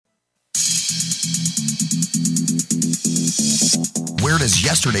Where does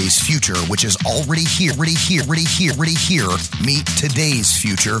yesterday's future, which is already here, meet today's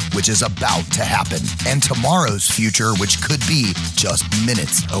future, which is about to happen, and tomorrow's future, which could be just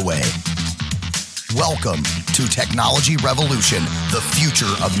minutes away? Welcome to Technology Revolution, the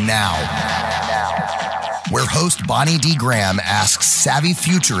future of now, where host Bonnie D. Graham asks savvy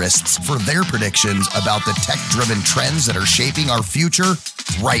futurists for their predictions about the tech-driven trends that are shaping our future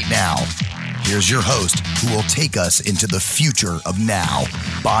right now. Here's your host, who will take us into the future of now,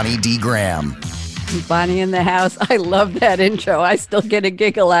 Bonnie D. Graham. Bonnie in the house. I love that intro. I still get a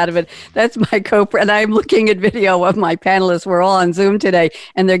giggle out of it. That's my and I'm looking at video of my panelists. We're all on Zoom today,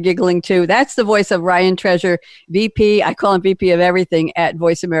 and they're giggling too. That's the voice of Ryan Treasure, VP. I call him VP of everything at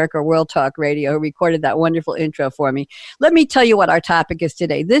Voice America World Talk Radio, who recorded that wonderful intro for me. Let me tell you what our topic is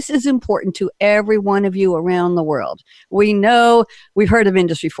today. This is important to every one of you around the world. We know we've heard of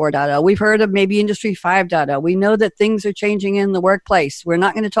Industry 4.0. We've heard of maybe Industry 5.0. We know that things are changing in the workplace. We're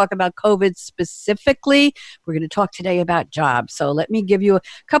not going to talk about COVID specifically. We're going to talk today about jobs. So let me give you a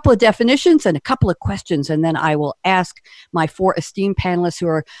couple of definitions and a couple of questions, and then I will ask my four esteemed panelists who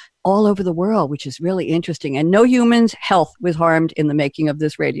are all over the world, which is really interesting. And no human's health was harmed in the making of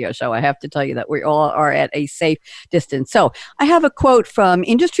this radio show. I have to tell you that we all are at a safe distance. So I have a quote from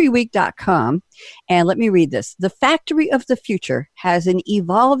industryweek.com, and let me read this. The factory of the future has an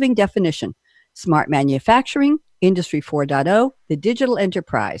evolving definition: smart manufacturing, Industry 4.0, the digital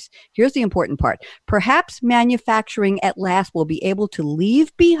enterprise. Here's the important part. Perhaps manufacturing at last will be able to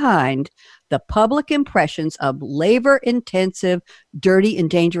leave behind the public impressions of labor-intensive, dirty, and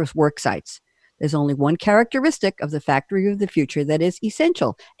dangerous work sites. There's only one characteristic of the factory of the future that is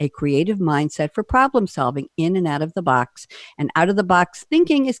essential: a creative mindset for problem solving in and out of the box. And out of the box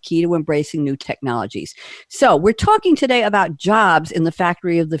thinking is key to embracing new technologies. So we're talking today about jobs in the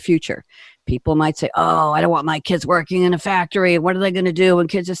factory of the future. People might say, oh, I don't want my kids working in a factory. What are they going to do? And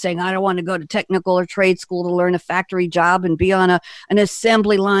kids are saying, I don't want to go to technical or trade school to learn a factory job and be on an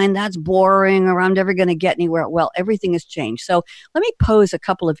assembly line. That's boring, or I'm never going to get anywhere. Well, everything has changed. So let me pose a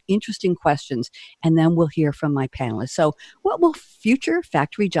couple of interesting questions, and then we'll hear from my panelists. So what will future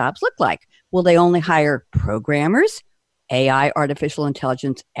factory jobs look like? Will they only hire programmers, AI, artificial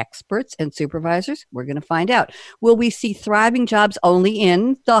intelligence experts, and supervisors? We're going to find out. Will we see thriving jobs only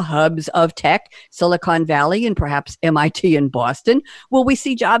in the hubs of tech, Silicon Valley and perhaps MIT and Boston? Will we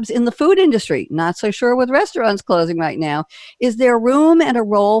see jobs in the food industry? Not so sure with restaurants closing right now. Is there room and a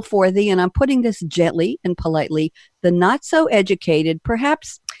role for and I'm putting this gently and politely, the not so educated,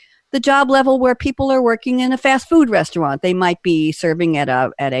 perhaps the job level where people are working in a fast food restaurant? They might be serving at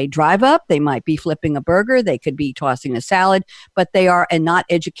a drive-up. They might be flipping a burger. They could be tossing a salad, but they are a not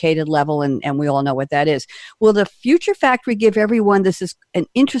educated level, and we all know what that is. Will the future factory give everyone, this is an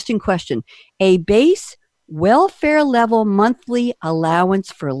interesting question, a base welfare level monthly allowance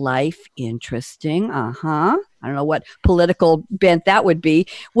for life? Interesting. I don't know what political bent that would be.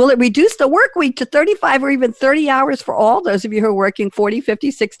 Will it reduce the work week to 35 or even 30 hours for all those of you who are working 40,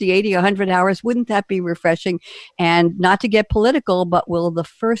 50, 60, 80, 100 hours? Wouldn't that be refreshing? And not to get political, but will the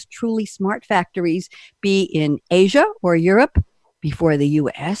first truly smart factories be in Asia or Europe before the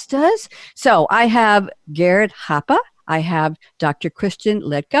U.S. does? So I have Gerd Hoppe. I have Dr. Christian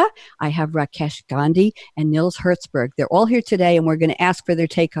Liedtke, I have Rakesh Gandhi, and Nils Herzberg. They're all here today, and we're going to ask for their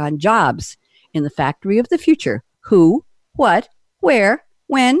take on jobs in the factory of the future. Who, what, where,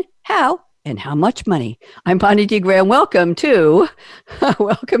 when, how, and how much money. I'm Bonnie D. Graham. Welcome to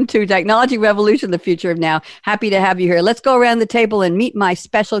Technology Revolution, the future of now. Happy to have you here. Let's go around the table and meet my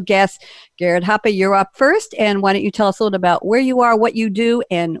special guest. Gerd Hoppe, you're up first, and why don't you tell us a little about where you are, what you do,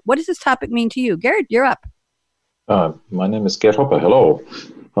 and what does this topic mean to you? Gerd, you're up. My name is Gerd Hoppe. Hello.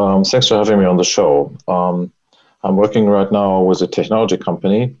 Thanks for having me on the show. I'm working right now with a technology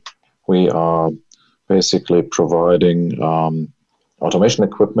company. We are basically providing automation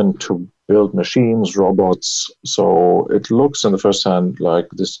equipment to build machines, robots. So it looks in the first hand like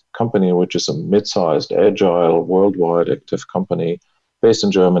this company, which is a mid-sized, agile, worldwide active company based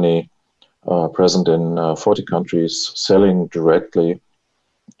in Germany, present in 40 countries, selling directly.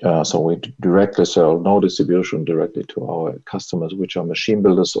 So we directly sell, no distribution, directly to our customers, which are machine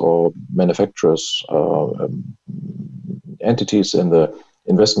builders or manufacturers, entities in the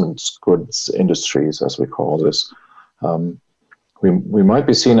investment goods industries, as we call this. We might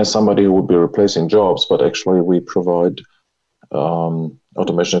be seen as somebody who would be replacing jobs, but actually we provide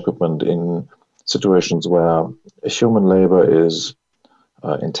automation equipment in situations where human labor is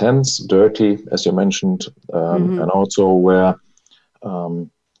intense, dirty, as you mentioned, and also where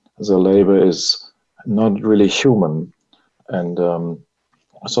the labor is not really human. And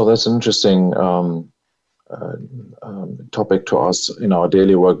so that's an interesting topic to us in our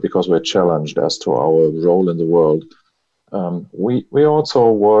daily work because we're challenged as to our role in the world. We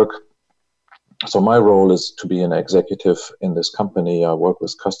also work. So my role is to be an executive in this company. I work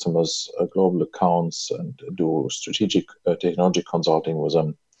with customers, global accounts, and do strategic technology consulting with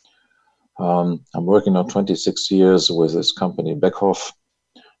them. I'm working now 26 years with this company, Beckhoff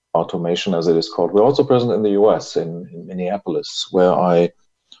Automation, as it is called. We're also present in the US, in Minneapolis, where I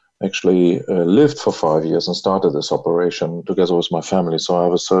actually lived for 5 years and started this operation together with my family. So I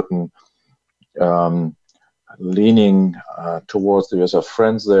have a certain leaning towards the US. I have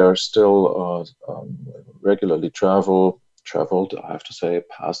friends there still, regularly traveled, I have to say,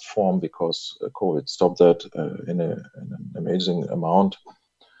 past form, because COVID stopped that in an amazing amount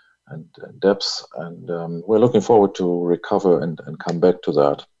and depth. And we're looking forward to recover and come back to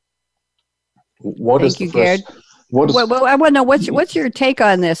that. Thank you, Gerd. Well, I want to know, what's your take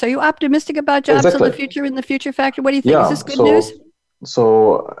on this? Are you optimistic about jobs of the future in the future factory? What do you think? Is this good news?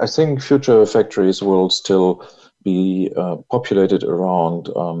 So I think future factories will still be populated around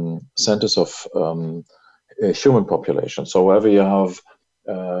centers of human population. So wherever you have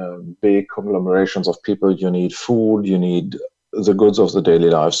big conglomerations of people, you need food, you need the goods of the daily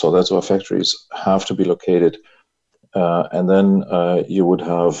life. So that's where factories have to be located. And then you would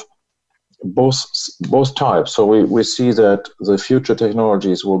have both types. So we see that the future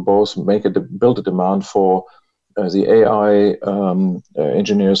technologies will both build a demand for the AI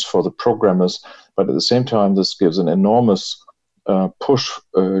engineers, for the programmers, but at the same time, this gives an enormous push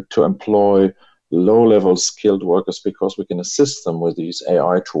to employ low-level skilled workers, because we can assist them with these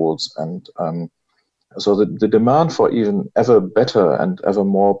AI tools. And so the demand for even ever better and ever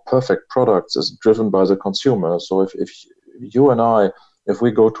more perfect products is driven by the consumer. So if you and I, if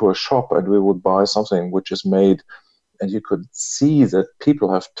we go to a shop and we would buy something which is made, and you could see that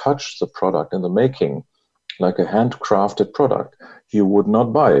people have touched the product in the making, like a handcrafted product, you would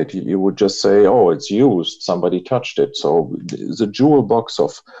not buy it. You would just say, oh, it's used, somebody touched it. So the jewel box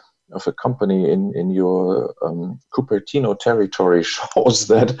of a company in your Cupertino territory shows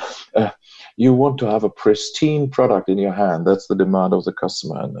that you want to have a pristine product in your hand. That's the demand of the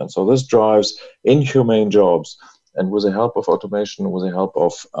customer. And so this drives inhumane jobs. And with the help of automation, with the help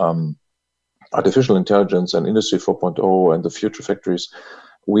of artificial intelligence and Industry 4.0 and the future factories,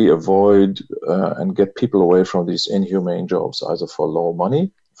 we avoid and get people away from these inhumane jobs, either for low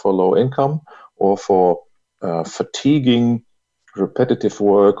money, for low income, or for fatiguing, repetitive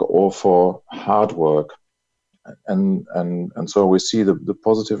work, or for hard work. And so we see the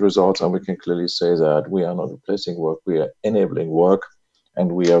positive results, and we can clearly say that we are not replacing work, we are enabling work, and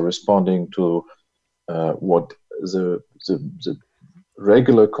we are responding to what the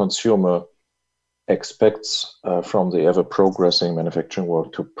regular consumer expects from the ever-progressing manufacturing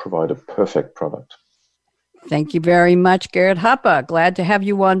world to provide a perfect product. Thank you very much, Gerd Hoppe. Glad to have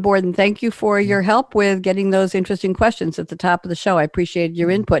you on board, and thank you for your help with getting those interesting questions at the top of the show. I appreciated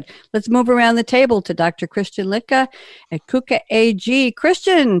your input. Let's move around the table to Dr. Christian Liedtke at KUKA AG.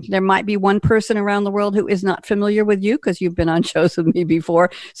 Christian, there might be one person around the world who is not familiar with you because you've been on shows with me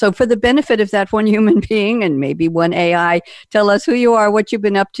before. So for the benefit of that one human being and maybe one AI, tell us who you are, what you've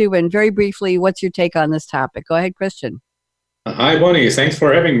been up to, and very briefly, what's your take on this topic? Go ahead, Christian. Hi, Bonnie. Thanks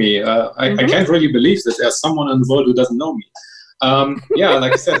for having me. I can't really believe this as someone in the world who doesn't know me.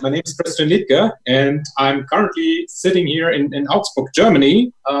 Like I said, my name is Christian Liedtke, and I'm currently sitting here in Augsburg,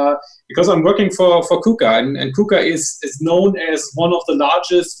 Germany, because I'm working for KUKA. And KUKA is known as one of the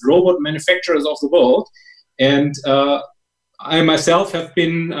largest robot manufacturers of the world. And I myself have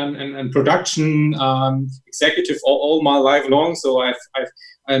been a production executive all my life long. So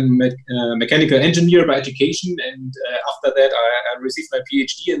I'm a mechanical engineer by education, and after that I received my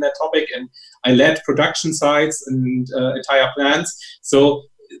PhD in that topic, and I led production sites and entire plants. So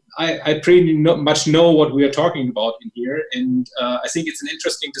I pretty much know what we are talking about in here, and I think it's an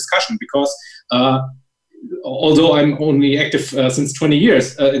interesting discussion because although I'm only active since 20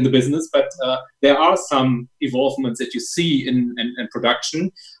 years in the business, but there are some evolvements that you see in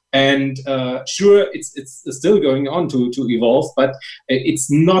production. And sure, it's still going on to evolve, but it's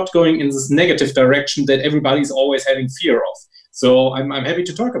not going in this negative direction that everybody's always having fear of. So I'm happy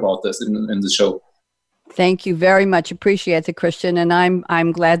to talk about this in the show. Thank you very much. Appreciate it, Christian. And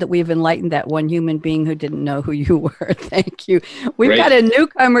I'm glad that we've enlightened that one human being who didn't know who you were. Thank you. We've got a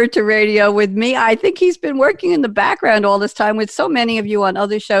newcomer to radio with me. I think he's been working in the background all this time with so many of you on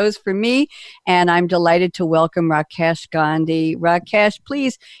other shows for me. And I'm delighted to welcome Rakesh Gandhi. Rakesh,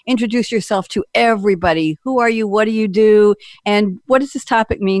 please introduce yourself to everybody. Who are you? What do you do? And what does this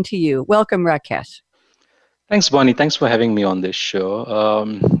topic mean to you? Welcome, Rakesh. Thanks, Bonnie. Thanks for having me on this show.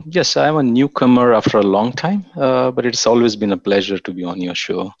 Yes, I'm a newcomer after a long time, but it's always been a pleasure to be on your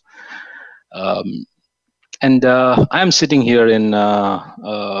show. And I'm sitting here in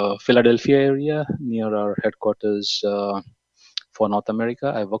Philadelphia area near our headquarters for North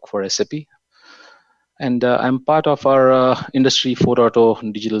America. I work for SAP. And I'm part of our Industry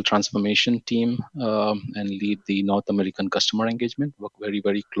 4.0 digital transformation team and lead the North American customer engagement, work very,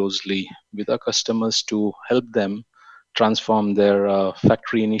 very closely with our customers to help them transform their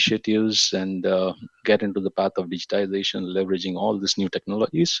factory initiatives and get into the path of digitization, leveraging all these new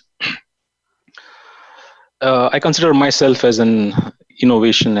technologies. I consider myself as an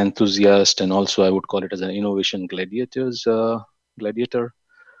innovation enthusiast, and also I would call it as an innovation gladiator,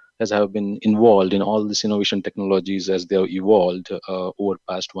 as I have been involved in all these innovation technologies as they have evolved over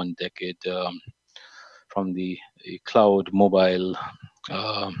past 1 decade, from the cloud, mobile,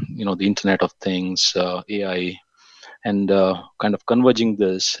 the Internet of Things, AI, and kind of converging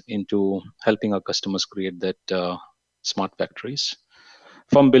this into helping our customers create that smart factories.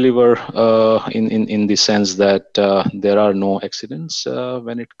 Firm believer in the sense that there are no accidents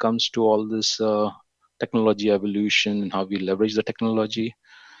when it comes to all this technology evolution and how we leverage the technology.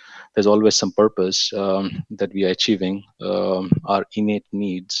 There's always some purpose that we are achieving, our innate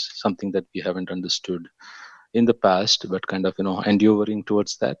needs, something that we haven't understood in the past, but kind of enduring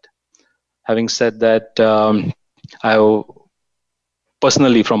towards that. Having said that, I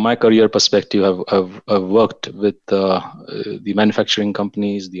personally, from my career perspective, I've worked with the manufacturing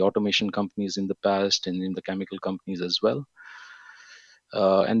companies, the automation companies in the past, and in the chemical companies as well,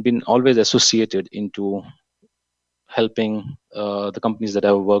 and been always associated into helping the companies that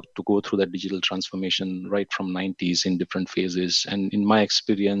I've worked to go through that digital transformation right from 90s in different phases. And in my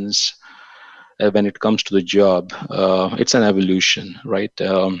experience, when it comes to the job, it's an evolution, right?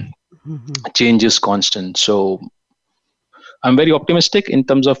 Change is constant. So I'm very optimistic in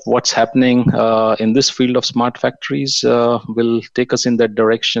terms of what's happening in this field of smart factories will take us in that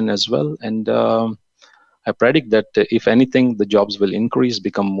direction as well. And I predict that if anything, the jobs will increase,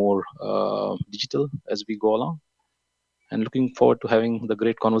 become more digital as we go along. And looking forward to having the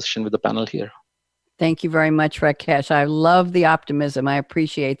great conversation with the panel here. Thank you very much, Rakesh. I love the optimism. I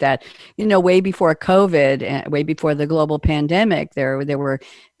appreciate that. Way before COVID, way before the global pandemic, there were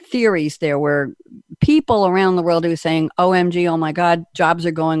theories, there were people around the world who were saying, OMG, oh my God, jobs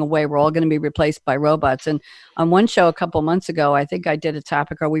are going away. We're all going to be replaced by robots. And on one show a couple months ago, I think I did a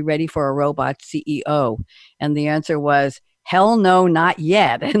topic, are we ready for a robot CEO? And the answer was, hell no, not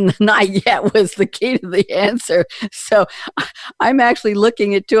yet. And the not yet was the key to the answer. So I'm actually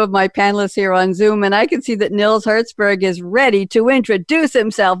looking at two of my panelists here on Zoom, and I can see that Nils Herzberg is ready to introduce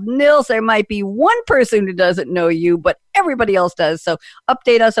himself. Nils, there might be one person who doesn't know you, but everybody else does. So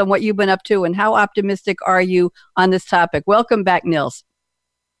update us on what you've been up to and how optimistic are you on this topic. Welcome back, Nils.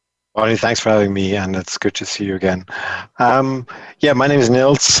 Bonnie, thanks for having me, and it's good to see you again. My name is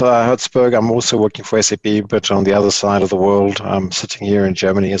Nils Herzberg. I'm also working for SAP, but on the other side of the world. I'm sitting here in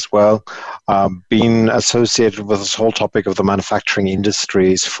Germany as well. Been associated with this whole topic of the manufacturing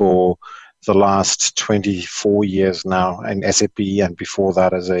industries for the last 24 years now in SAP, and before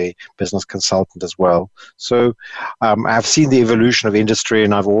that as a business consultant as well. So I've seen the evolution of industry,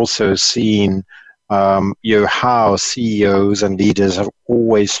 and I've also seen how CEOs and leaders have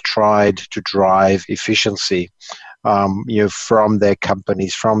always tried to drive efficiency, from their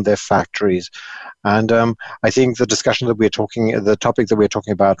companies, from their factories. And I think the topic that we're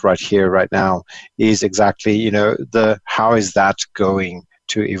talking about right here, right now, is exactly, how is that going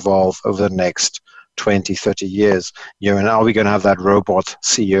to evolve over the next 20, 30 years, and are we going to have that robot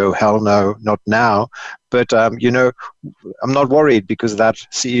CEO? Hell no, not now. But, I'm not worried, because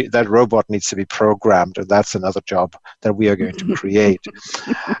that robot needs to be programmed, and that's another job that we are going to create.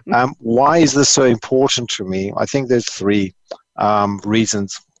 Why is this so important to me? I think there's three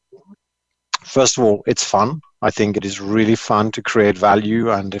reasons. First of all, it's fun. I think it is really fun to create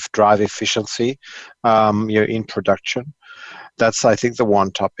value and drive efficiency in production. That's, I think, the one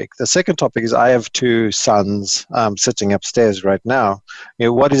topic. The second topic is I have two sons sitting upstairs right now.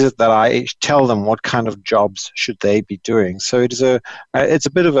 What is it that I tell them? What kind of jobs should they be doing? So it's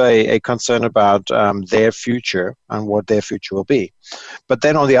a bit of a concern about their future and what their future will be. But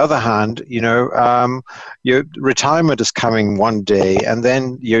then on the other hand, your retirement is coming one day, and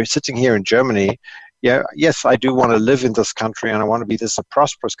then you're sitting here in Germany. Yes, I do want to live in this country, and I want to be this a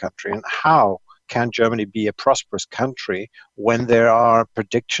prosperous country. And how can Germany be a prosperous country when there are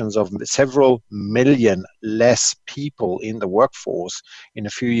predictions of several million less people in the workforce in a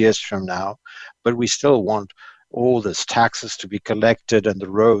few years from now, but we still want all this taxes to be collected and the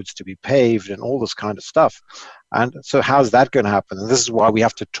roads to be paved and all this kind of stuff. And so how's that going to happen? And this is why we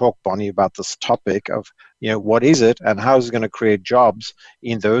have to talk, Bonnie, about this topic of, what is it and how is it going to create jobs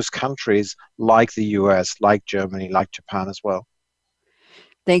in those countries like the US, like Germany, like Japan as well.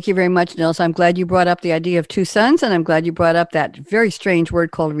 Thank you very much, Nils. I'm glad you brought up the idea of two sons, and I'm glad you brought up that very strange word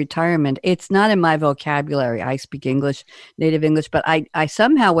called retirement. It's not in my vocabulary. I speak English, native English, but I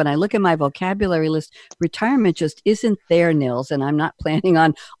somehow, when I look at my vocabulary list, retirement just isn't there, Nils, and I'm not planning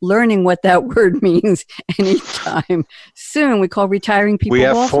on learning what that word means anytime soon. We call retiring people We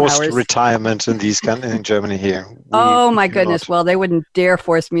have wallflowers. forced retirement in in Germany here. Oh, my goodness. Well, they wouldn't dare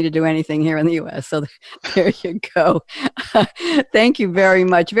force me to do anything here in the U.S., so there you go. Thank you very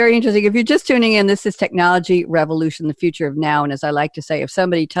much. Very interesting. If you're just tuning in, this is Technology Revolution, the future of now. And as I like to say, if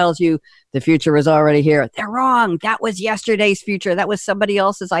somebody tells you the future is already here, they're wrong. That was yesterday's future. That was somebody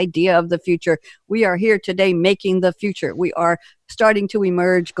else's idea of the future. We are here today making the future. We are starting to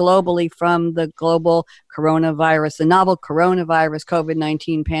emerge globally from the global coronavirus, the novel coronavirus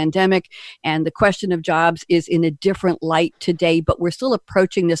COVID-19 pandemic. And the question of jobs is in a different light today, but we're still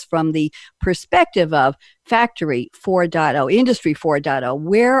approaching this from the perspective of Factory 4.0, Industry 4.0.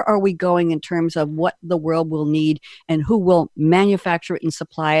 Where are we going in terms of what the world will need and who will manufacture it and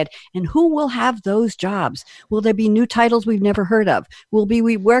supply it and who will have those jobs? Will there be new titles we've never heard of? Will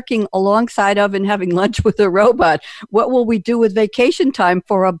we working alongside of and having lunch with a robot? What will we do with vacation time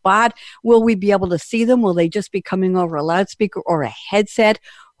for a bot? Will we be able to see them? Will they just be coming over a loudspeaker or a headset?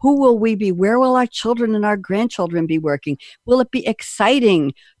 Who will we be? Where will our children and our grandchildren be working? Will it be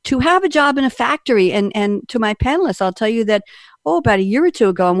exciting to have a job in a factory? And to my panelists, I'll tell you that, about a year or two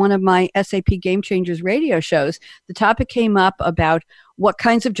ago on one of my SAP Game Changers radio shows, the topic came up about what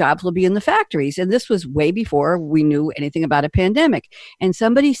kinds of jobs will be in the factories. And this was way before we knew anything about a pandemic. And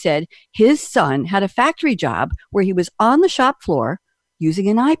somebody said his son had a factory job where he was on the shop floor using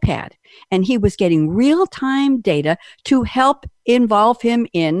an iPad. And he was getting real-time data to help involve him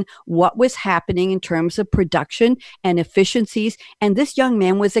in what was happening in terms of production and efficiencies. And this young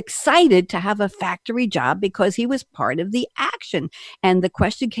man was excited to have a factory job because he was part of the action. And the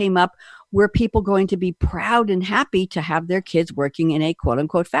question came up, were people going to be proud and happy to have their kids working in a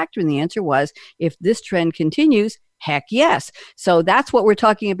quote-unquote factory? And the answer was, if this trend continues, heck yes. So that's what we're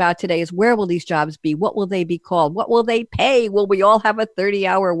talking about today is where will these jobs be? What will they be called? What will they pay? Will we all have a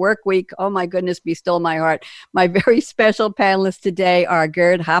 30-hour work week? Oh my goodness, be still my heart. My very special panelists today are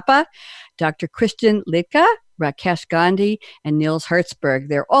Gerd Hoppe, Dr. Christian Liedtke, Rakesh Gandhi, and Nils Herzberg.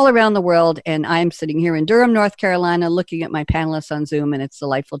 They're all around the world, and I'm sitting here in Durham, North Carolina, looking at my panelists on Zoom, and it's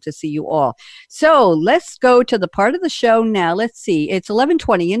delightful to see you all. So let's go to the part of the show now. Let's see. It's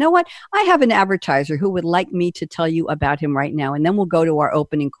 11:20. You know what? I have an advertiser who would like me to tell you about him right now, and then we'll go to our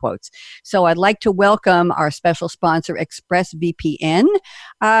opening quotes. So I'd like to welcome our special sponsor, ExpressVPN.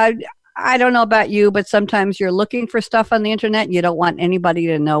 I don't know about you, but sometimes you're looking for stuff on the internet and you don't want anybody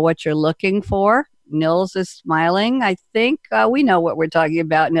to know what you're looking for. Nils is smiling. I think we know what we're talking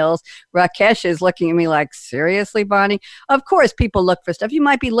about, Nils. Rakesh is looking at me like, seriously, Bonnie? Of course, people look for stuff. You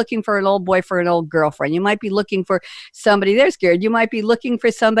might be looking for an old boyfriend, an old girlfriend. You might be looking for somebody. There's Gerd. You might be looking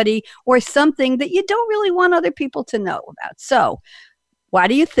for somebody or something that you don't really want other people to know about. So why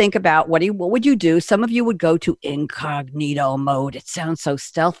do you think about what would you do? Some of you would go to incognito mode. It sounds so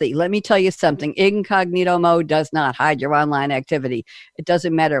stealthy. Let me tell you something. Incognito mode does not hide your online activity. It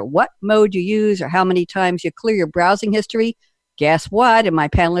doesn't matter what mode you use or how many times you clear your browsing history. Guess what? And my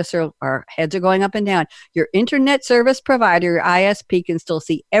panelists our heads are going up and down. Your internet service provider, your ISP, can still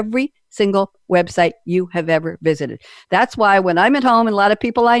see every single website you have ever visited. That's why when I'm at home, and a lot of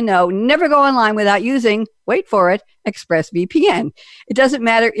people I know never go online without using, wait for it, ExpressVPN. It doesn't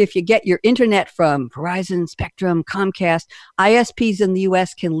matter if you get your internet from Verizon, Spectrum, Comcast. ISPs in the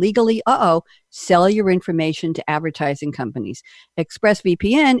US can legally, sell your information to advertising companies.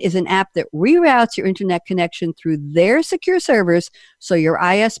 ExpressVPN is an app that reroutes your internet connection through their secure servers so your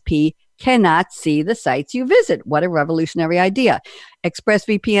ISP cannot see the sites you visit. What a revolutionary idea.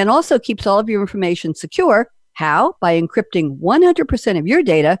 ExpressVPN also keeps all of your information secure. How? By encrypting 100% of your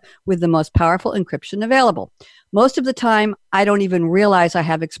data with the most powerful encryption available. Most of the time, I don't even realize I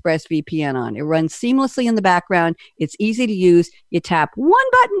have ExpressVPN on. It runs seamlessly in the background. It's easy to use. You tap one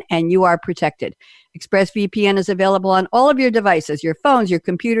button and you are protected. ExpressVPN is available on all of your devices, your phones, your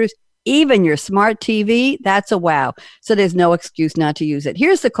computers, even your smart TV, that's a wow. So there's no excuse not to use it.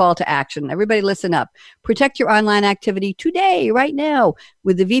 Here's the call to action. Everybody listen up. Protect your online activity today, right now,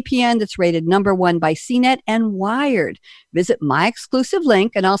 with the VPN that's rated #1 by CNET and Wired. Visit my exclusive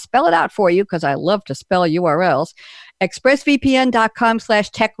link, and I'll spell it out for you because I love to spell URLs,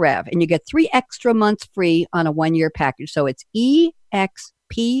 expressvpn.com/techrev, and you get 3 extra months free on a 1-year package. So it's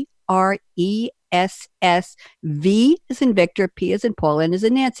EXPRESSV as in Victor, P as in Paul, N as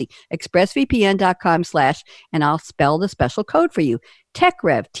in Nancy. expressvpn.com/ and I'll spell the special code for you.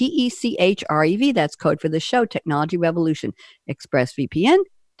 TechRev, TECHREV. That's code for the show, Technology Revolution.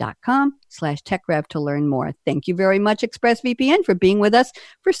 expressvpn.com/techrev to learn more. Thank you very much, ExpressVPN, for being with us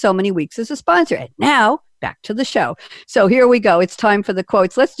for so many weeks as a sponsor. And now, back to the show. So here we go. It's time for the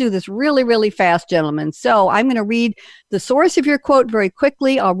quotes. Let's do this really, really fast, gentlemen. So I'm going to read the source of your quote very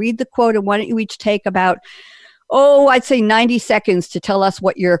quickly. I'll read the quote, and why don't you each take about, I'd say 90 seconds to tell us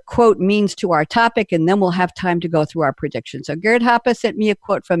what your quote means to our topic, and then we'll have time to go through our predictions. So Gerd Hoppe sent me a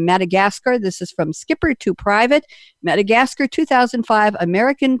quote from Madagascar. This is from Skipper to Private. Madagascar, 2005,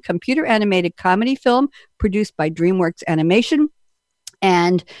 American computer animated comedy film produced by DreamWorks Animation.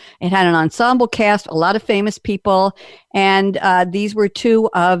 And it had an ensemble cast, a lot of famous people, and these were 2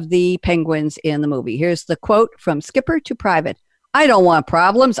 of the penguins in the movie. Here's the quote from Skipper to Private. I don't want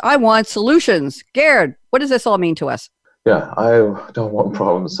problems, I want solutions. Gerd, what does this all mean to us? Yeah, I don't want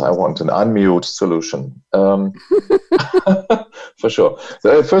problems, I want an unmute solution. For sure.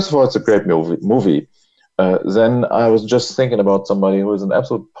 First of all, it's a great movie. Then I was just thinking about somebody who is in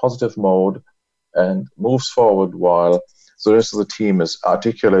absolute positive mode and moves forward while the rest of the team is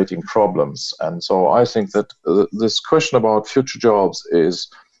articulating problems. And so I think that this question about future jobs is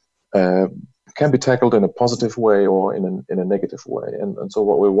can be tackled in a positive way or in a negative way. And so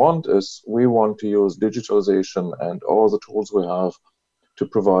what we want is we want to use digitalization and all the tools we have to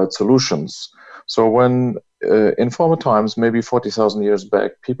provide solutions. So when in former times, maybe 40,000 years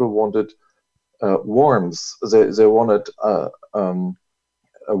back, people wanted warmth. They wanted a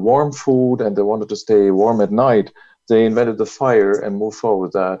warm food, and they wanted to stay warm at night. They invented the fire and moved forward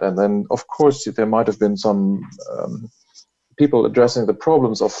with that. And then, of course, there might have been some people addressing the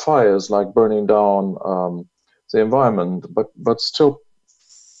problems of fires, like burning down the environment, but still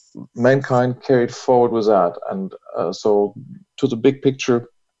mankind carried forward with that. And so to the big picture,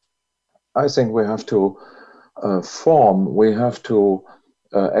 I think we have to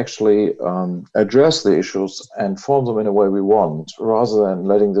actually address the issues and form them in a way we want, rather than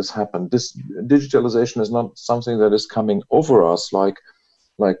letting this happen. This digitalization is not something that is coming over us like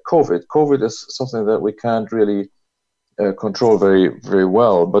COVID. COVID is something that we can't really control very, very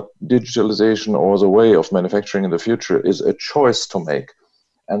well, but digitalization or the way of manufacturing in the future is a choice to make.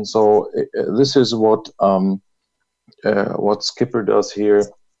 And so this is what Skipper does here.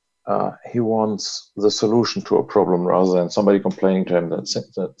 He wants the solution to a problem rather than somebody complaining to him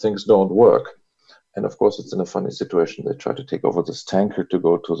that things don't work. And of course, it's in a funny situation. They try to take over this tanker to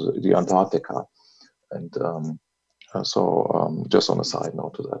go to the Antarctica. And so just on a side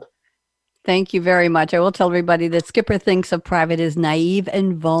note to that. Thank you very much. I will tell everybody that Skipper thinks of Private as naive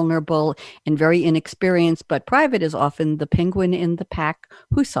and vulnerable and very inexperienced, but Private is often the penguin in the pack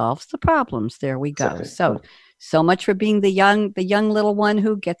who solves the problems. There we go. Exactly. So much for being the young little one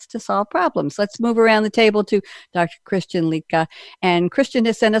who gets to solve problems. Let's move around the table to Dr. Christian Liedtke. And Christian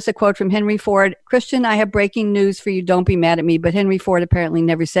has sent us a quote from Henry Ford. Christian, I have breaking news for you. Don't be mad at me, but Henry Ford apparently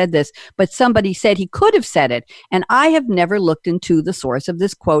never said this, but somebody said he could have said it. And I have never looked into the source of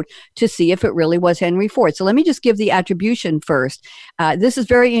this quote to see if it really was Henry Ford. So let me just give the attribution first. This is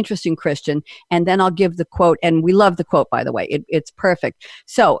very interesting, Christian. And then I'll give the quote. And we love the quote, by the way. It's perfect.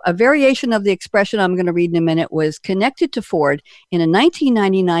 So a variation of the expression I'm going to read in a minute was connected to Ford in a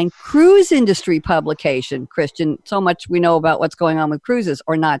 1999 cruise industry publication. Christian, so much we know about what's going on with cruises,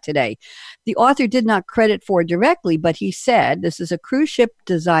 or not today. The author did not credit Ford directly, but he said, this is a cruise ship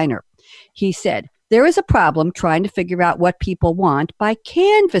designer. He said, there is a problem trying to figure out what people want by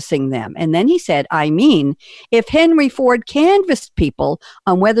canvassing them. And then he said, I mean, if Henry Ford canvassed people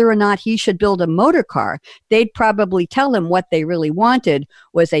on whether or not he should build a motor car, they'd probably tell him what they really wanted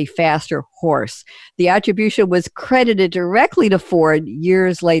was a faster horse. The attribution was credited directly to Ford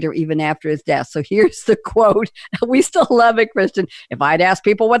years later, even after his death. So here's the quote. We still love it, Christian. If I'd asked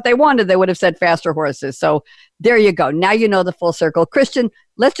people what they wanted, they would have said faster horses. So there you go. Now you know the full circle. Christian,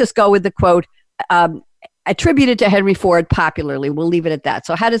 let's just go with the quote. Attributed to Henry Ford popularly. We'll leave it at that.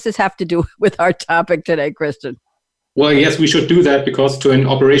 So how does this have to do with our topic today, Christian? Well, yes, we should do that because to an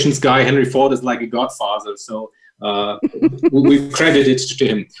operations guy, Henry Ford is like a godfather. So we credit it to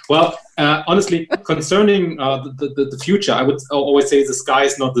him. Well, honestly, concerning the future, I would always say the sky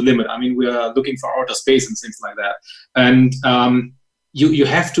is not the limit. I mean, we are looking for outer space and things like that. And you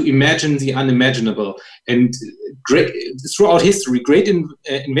have to imagine the unimaginable. And throughout history, great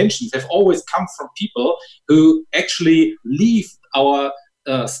inventions have always come from people who actually leave our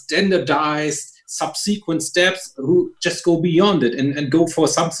standardized subsequent steps, who just go beyond it and go for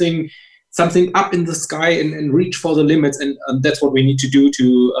something up in the sky and reach for the limits. And that's what we need to do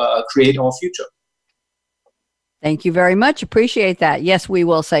to create our future. Thank you very much. Appreciate that. Yes, we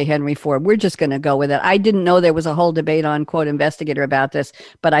will say Henry Ford. We're just going to go with it. I didn't know there was a whole debate on Quote Investigator about this,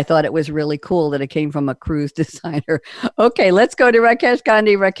 but I thought it was really cool that it came from a cruise designer. Okay, let's go to Rakesh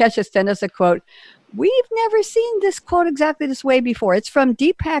Gandhi. Rakesh has sent us a quote. We've never seen this quote exactly this way before. It's from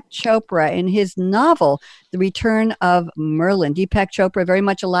Deepak Chopra in his novel, The Return of Merlin. Deepak Chopra, very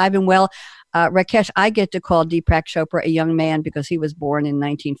much alive and well. Rakesh, I get to call Deepak Chopra a young man because he was born in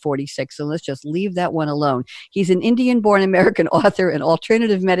 1946. So let's just leave that one alone. He's an Indian-born American author and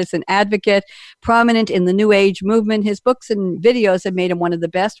alternative medicine advocate, prominent in the New Age movement. His books and videos have made him one of the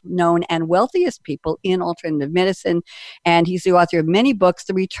best known and wealthiest people in alternative medicine. And he's the author of many books.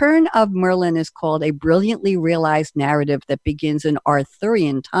 The Return of Merlin is called a brilliantly realized narrative that begins in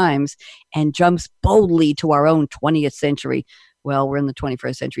Arthurian times and jumps boldly to our own 20th century. Well, we're in the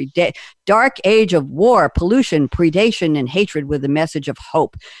 21st century. Dark age of war, pollution, predation, and hatred with a message of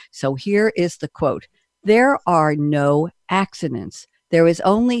hope. So here is the quote. There are no accidents. There is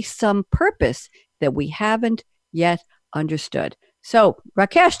only some purpose that we haven't yet understood. So,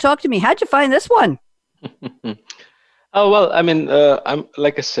 Rakesh, talk to me. How'd you find this one? Oh, well, I mean, I'm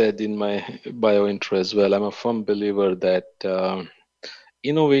like I said in my bio intro as well, I'm a firm believer that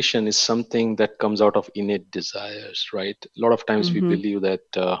innovation is something that comes out of innate desires, right? A lot of times we believe that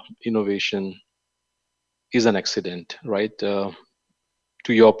innovation is an accident, right? To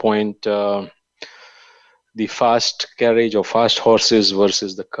your point, the fast carriage or fast horses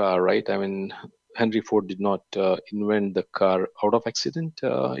versus the car, right? I mean, Henry Ford did not invent the car out of accident.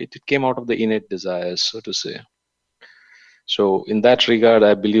 It came out of the innate desires, so to say. So in that regard,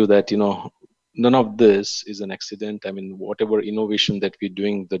 I believe that, none of this is an accident. I mean, whatever innovation that we're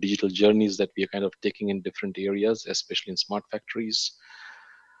doing, the digital journeys that we are kind of taking in different areas, especially in smart factories,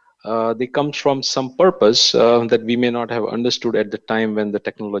 they come from some purpose that we may not have understood at the time when the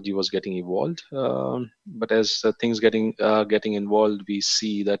technology was getting evolved. But as things getting involved, we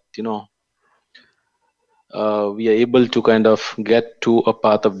see that, we are able to kind of get to a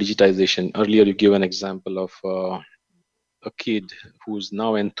path of digitization. Earlier, you gave an example of a kid who's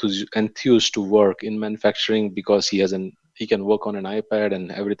now enthused to work in manufacturing because he can work on an iPad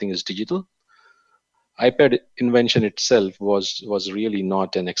and everything is digital. iPad invention itself was really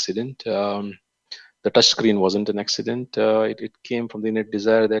not an accident. The touchscreen wasn't an accident. It came from the innate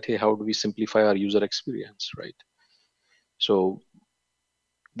desire that, hey, how do we simplify our user experience, right? So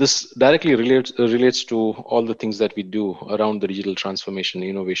this directly relates to all the things that we do around the digital transformation,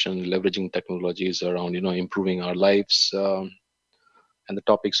 innovation, leveraging technologies around, improving our lives, and the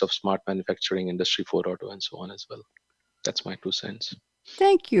topics of smart manufacturing, Industry 4.0, and so on as well. That's my 2 cents.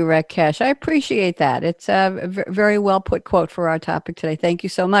 Thank you, Rakesh. I appreciate that. It's a very well put quote for our topic today. Thank you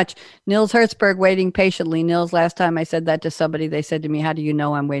so much. Nils Herzberg, waiting patiently. Nils, last time I said that to somebody, they said to me, how do you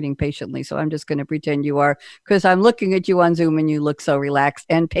know I'm waiting patiently? So I'm just going to pretend you are, because I'm looking at you on Zoom and you look so relaxed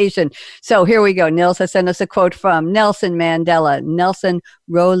and patient. So here we go. Nils has sent us a quote from Nelson Mandela. Nelson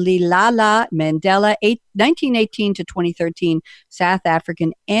Rolihlahla Mandela, 1918 to 2013, South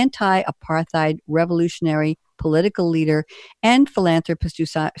African anti-apartheid revolutionary political leader and philanthropist who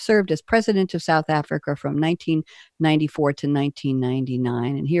served as president of South Africa from 1994 to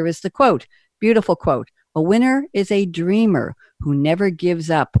 1999. And here is the quote, beautiful quote, "A winner is a dreamer who never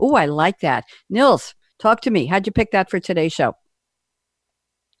gives up." Oh, I like that. Nils, talk to me. How'd you pick that for today's show?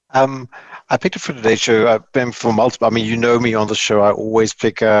 I picked it for today's show. I've been for multiple, you know me on the show. I always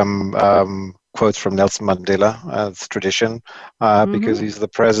pick quotes from Nelson Mandela. It's tradition because he's the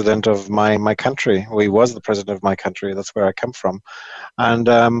president of my country. Well, he was the president of my country. That's where I come from. And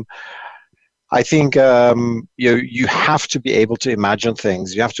I think you have to be able to imagine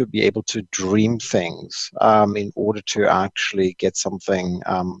things. You have to be able to dream things in order to actually get something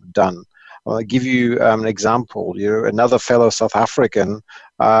done. I'll give you an example. Another fellow South African,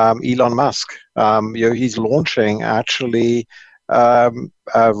 Elon Musk. He's launching actually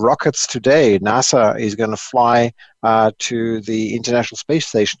rockets today. NASA is going to fly to the International Space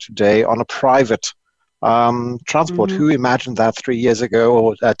Station today on a private transport. Who imagined that 3 years ago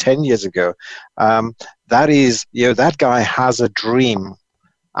or 10 years ago? That is, that guy has a dream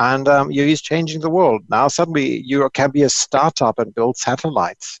and he's changing the world. Now suddenly you can be a startup and build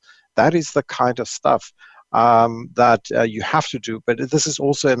satellites. That is the kind of stuff that you have to do. But this is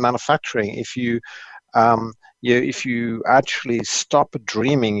also in manufacturing. If you actually stop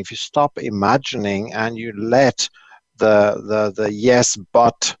dreaming, if you stop imagining, and you let the yes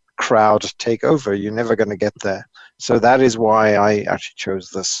but crowd take over, you're never going to get there. So that is why I actually chose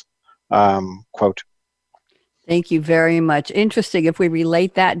this quote. Thank you very much. Interesting. If we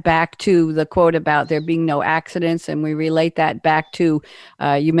relate that back to the quote about there being no accidents, and we relate that back to,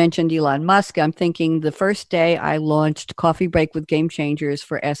 you mentioned Elon Musk, I'm thinking the first day I launched Coffee Break with Game Changers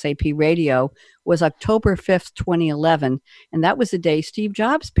for SAP Radio was October 5th, 2011. And that was the day Steve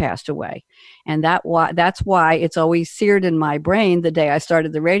Jobs passed away. And that's why it's always seared in my brain the day I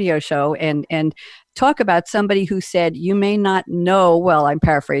started the radio show. And talk about somebody who said, you may not know, well, I'm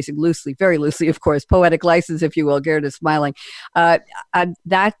paraphrasing loosely, very loosely, of course, poetic license, if you will. Gerd is smiling.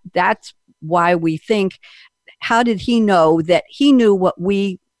 That's why we think, how did he know that he knew what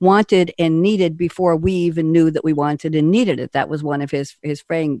we wanted and needed before we even knew that we wanted and needed it? That was one of his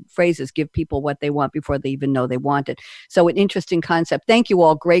phrases, give people what they want before they even know they want it. So an interesting concept. Thank you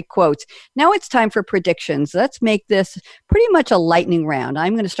all. Great quotes. Now it's time for predictions. Let's make this pretty much a lightning round.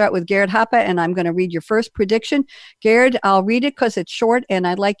 I'm going to start with Gerd Hoppe, and I'm going to read your first prediction. Gerd, I'll read it because it's short, and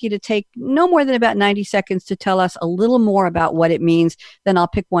I'd like you to take no more than about 90 seconds to tell us a little more about what it means. Then I'll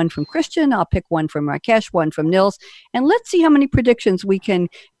pick one from Christian, I'll pick one from Rakesh, one from Nils, and let's see how many predictions we can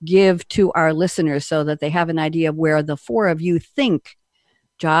give to our listeners so that they have an idea of where the four of you think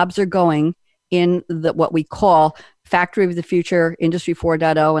jobs are going in what we call Factory of the Future, Industry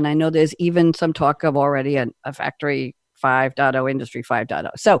 4.0. And I know there's even some talk of already a Factory 5.0, Industry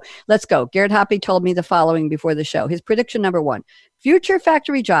 5.0. So let's go. Gerd Hoppe told me the following before the show. His prediction number one, future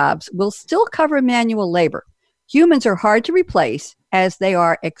factory jobs will still cover manual labor. Humans are hard to replace as they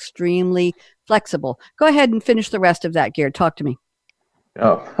are extremely flexible. Go ahead and finish the rest of that, Gerd. Talk to me.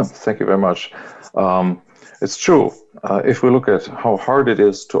 Yeah, thank you very much. It's true. If we look at how hard it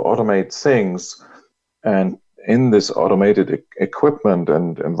is to automate things, and in this automated equipment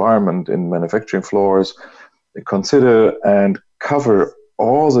and environment in manufacturing floors, consider and cover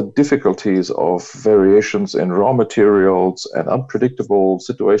all the difficulties of variations in raw materials and unpredictable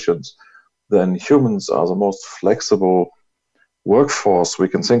situations, then humans are the most flexible workforce we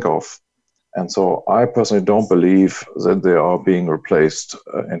can think of. And so I personally don't believe that they are being replaced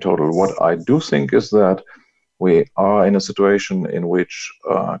in total. What I do think is that we are in a situation in which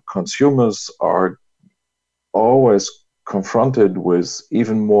consumers are always confronted with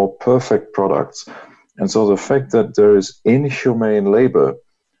even more perfect products. And so the fact that there is inhumane labor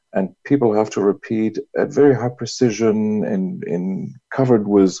and people have to repeat at very high precision and covered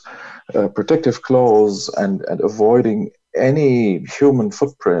with protective clothes and avoiding any human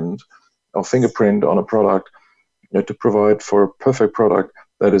footprint or fingerprint on a product, to provide for a perfect product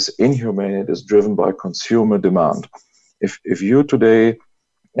that is inhumane, it is driven by consumer demand. If you today,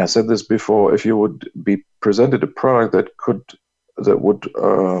 I said this before, if you would be presented a product that would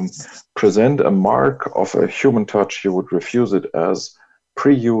present a mark of a human touch, you would refuse it as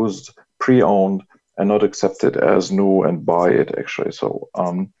pre-used, pre-owned, and not accept it as new and buy it actually. So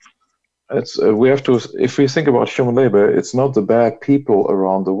we have to, if we think about human labor, it's not the bad people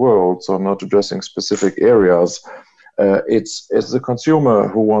around the world. So I'm not addressing specific areas. It's the consumer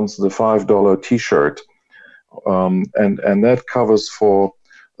who wants the $5 T-shirt, and that covers for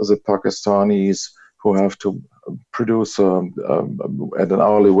the Pakistanis who have to produce at an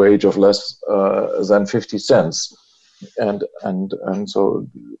hourly wage of less than 50 cents, and so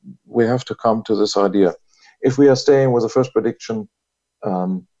we have to come to this idea. If we are staying with the first prediction.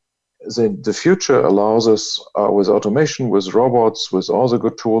 The future allows us, with automation, with robots, with all the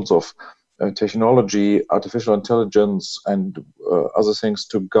good tools of technology, artificial intelligence, and other things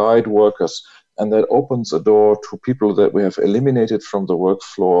to guide workers. And that opens a door to people that we have eliminated from the work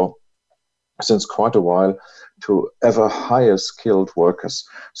floor since quite a while to ever higher skilled workers.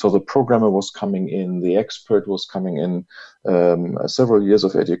 So the programmer was coming in, the expert was coming in, several years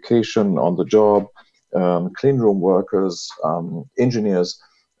of education on the job, clean room workers, engineers.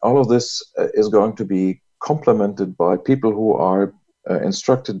 All of this is going to be complemented by people who are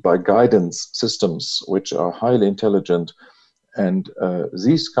instructed by guidance systems, which are highly intelligent. And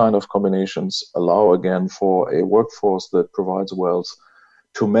these kind of combinations allow, again, for a workforce that provides wealth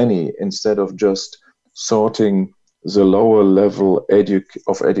to many, instead of just sorting the lower level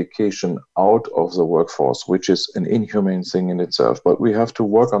of education out of the workforce, which is an inhumane thing in itself. But we have to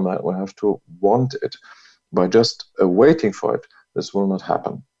work on that. We have to want it. By just waiting for it, this will not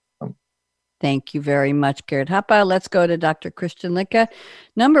happen. Thank you very much, Gerd Hoppe. Let's go to Dr. Christian Liedtke.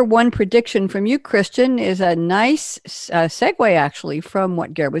 Number one prediction from you, Christian, is a nice segue, actually, from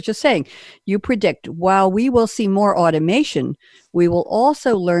what Gerd was just saying. You predict, while we will see more automation, we will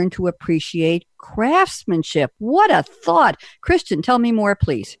also learn to appreciate craftsmanship. What a thought. Christian, tell me more,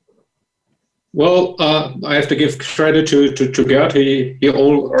 please. Well, I have to give credit to Gerd. He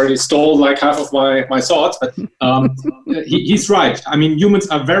already stole like half of my thoughts, but he's right. I mean, humans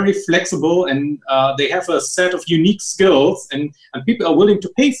are very flexible, and they have a set of unique skills, and people are willing to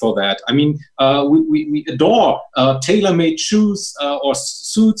pay for that. I mean, we adore tailor-made shoes or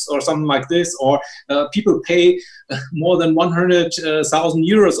suits or something like this, or people pay more than 100,000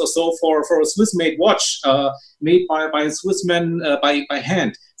 euros or so for a Swiss-made watch made by a Swissman by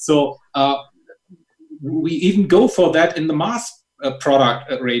hand. So we even go for that in the mass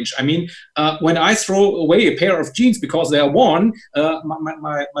product range. I mean, when I throw away a pair of jeans because they are worn,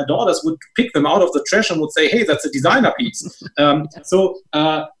 my daughters would pick them out of the trash and would say, hey, that's a designer piece. So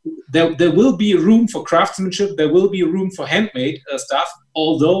there will be room for craftsmanship. There will be room for handmade stuff,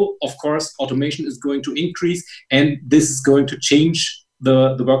 although, of course, automation is going to increase, and this is going to change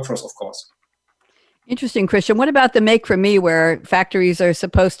the workforce, of course. Interesting, Christian. What about the make for me, where factories are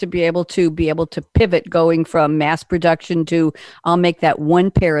supposed to be able to pivot, going from mass production to, I'll make that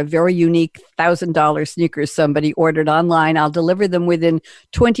one pair of very unique $1,000 sneakers somebody ordered online. I'll deliver them within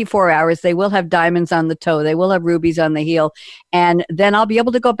 24 hours. They will have diamonds on the toe. They will have rubies on the heel. And then I'll be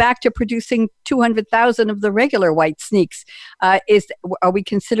able to go back to producing 200,000 of the regular white sneaks. Are we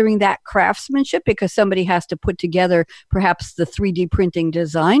considering that craftsmanship? Because somebody has to put together perhaps the 3D printing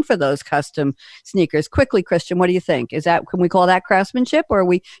design for those custom sneakers. Quickly, Christian, what do you think? Can we call that craftsmanship, or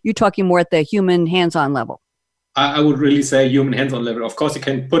are you talking more at the human hands-on level? I would really say human hands-on level. Of course, you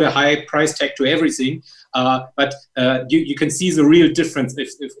can put a high price tag to everything, but you can see the real difference.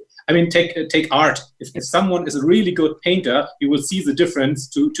 I mean, take art. If someone is a really good painter, you will see the difference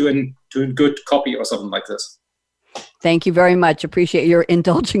to a good copy or something like this. Thank you very much. Appreciate your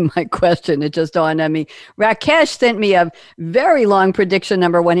indulging my question. It just dawned on me. Rakesh sent me a very long prediction,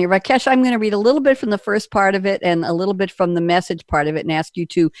 number one here. Rakesh, I'm going to read a little bit from the first part of it and a little bit from the message part of it and ask you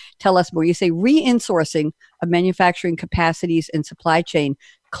to tell us more. You say re-insourcing of manufacturing capacities and supply chain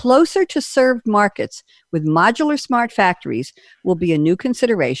closer to served markets with modular smart factories will be a new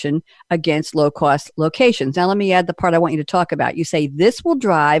consideration against low-cost locations. Now, let me add the part I want you to talk about. You say this will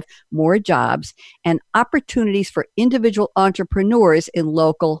drive more jobs and opportunities for individual entrepreneurs in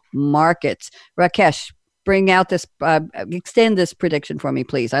local markets. Rakesh, bring out this, extend this prediction for me,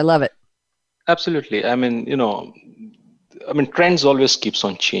 please. I love it. Absolutely. I mean, trends always keeps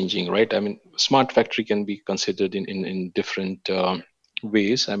on changing, right? I mean, smart factory can be considered in different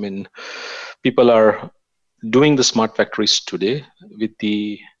ways. I mean, people are doing the smart factories today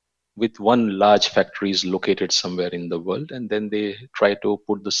with one large factories located somewhere in the world, and then they try to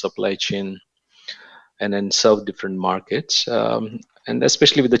put the supply chain and then serve different markets. And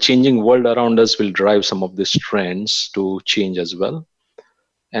especially with the changing world around us will drive some of these trends to change as well.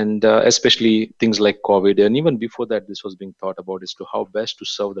 And especially things like COVID, and even before that, this was being thought about as to how best to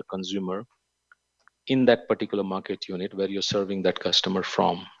serve the consumer in that particular market unit where you're serving that customer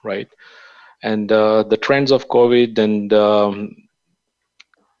from, right? And the trends of COVID and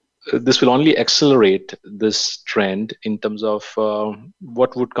this will only accelerate this trend in terms of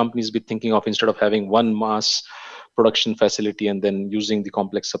what would companies be thinking of instead of having one mass production facility and then using the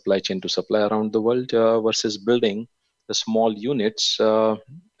complex supply chain to supply around the world versus building the small units and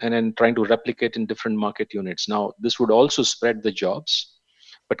then trying to replicate in different market units. Now, this would also spread the jobs,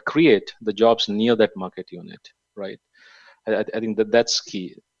 but create the jobs near that market unit, right? I think that's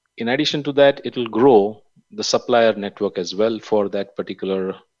key. In addition to that, it will grow the supplier network as well for that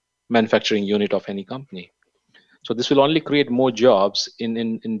particular manufacturing unit of any company. So this will only create more jobs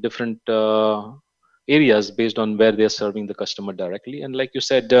in different areas based on where they're serving the customer directly. And like you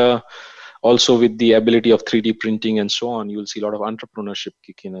said, also with the ability of 3D printing and so on, you'll see a lot of entrepreneurship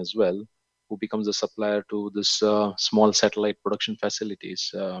kick in as well, who becomes a supplier to this small satellite production facilities.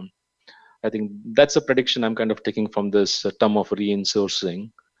 I think that's a prediction I'm kind of taking from this term of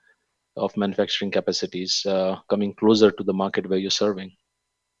re-insourcing of manufacturing capacities coming closer to the market where you're serving.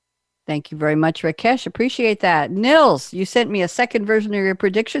 Thank you very much, Rakesh. Appreciate that. Nils, you sent me a second version of your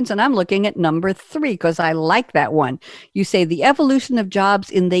predictions, and I'm looking at number 3 because I like that one. You say the evolution of jobs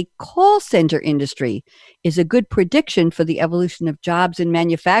in the call center industry is a good prediction for the evolution of jobs in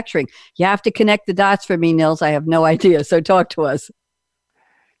manufacturing. You have to connect the dots for me, Nils. I have no idea, so talk to us.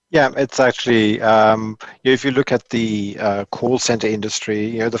 Yeah, it's actually, if you look at the call center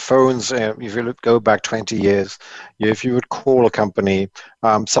industry, the phones, if you go back 20 years, if you would call a company,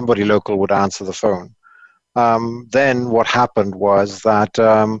 somebody local would answer the phone. Then what happened was that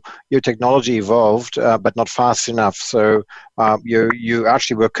your technology evolved, but not fast enough. So you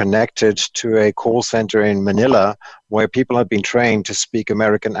actually were connected to a call center in Manila where people had been trained to speak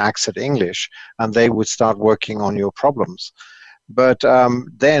American accent English, and they would start working on your problems. But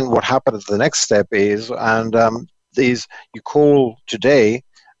then what happened at the next step is, and you call today,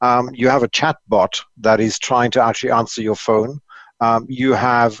 you have a chat bot that is trying to actually answer your phone. You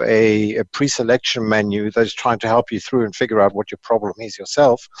have a pre-selection menu that is trying to help you through and figure out what your problem is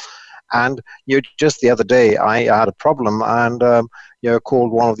yourself. And just the other day, I had a problem and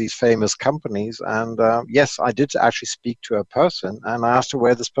called one of these famous companies. And yes, I did actually speak to a person, and I asked her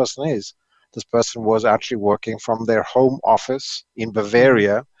where this person is. This person was actually working from their home office in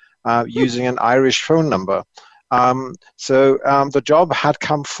Bavaria using an Irish phone number. So the job had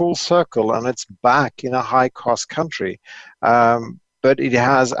come full circle, and it's back in a high-cost country. But it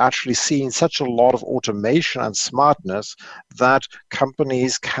has actually seen such a lot of automation and smartness that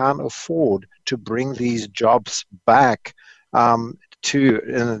companies can afford to bring these jobs back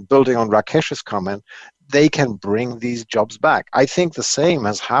to, building on Rakesh's comment, they can bring these jobs back. I think the same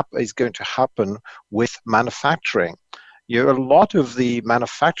is going to happen with manufacturing. A lot of the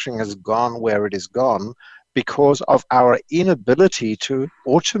manufacturing has gone where it is gone because of our inability to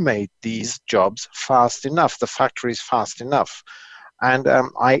automate these jobs fast enough, the factories fast enough. And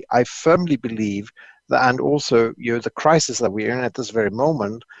I firmly believe that, and also the crisis that we're in at this very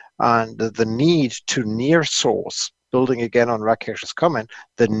moment, and the need to near source, building again on Rakesh's comment,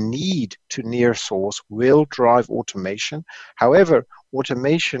 the need to near source will drive automation. However,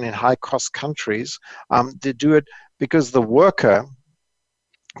 automation in high-cost countries, they do it because the worker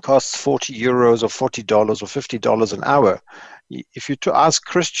costs 40 euros or $40 or $50 an hour. If you to ask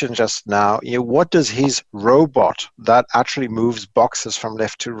Christian just now, what does his robot that actually moves boxes from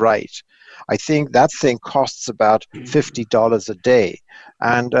left to right? I think that thing costs about $50 a day.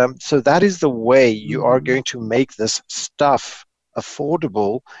 And so that is the way you are going to make this stuff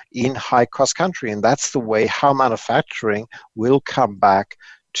affordable in high-cost country. And that's the way how manufacturing will come back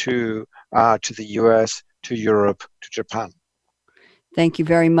to the US, to Europe, to Japan. Thank you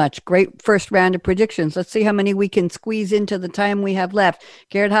very much. Great first round of predictions. Let's see how many we can squeeze into the time we have left.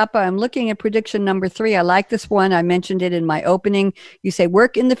 Gerd Hoppe, I'm looking at prediction number 3. I like this one. I mentioned it in my opening. You say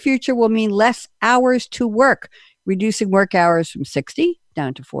work in the future will mean less hours to work, reducing work hours from 60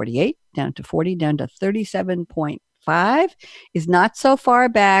 down to 48, down to 40, down to 37.5 is not so far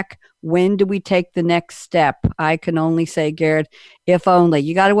back. When do we take the next step? I can only say, Gerd, if only.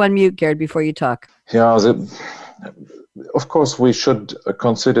 You got to unmute, Gerd, before you talk. Yeah, of course, we should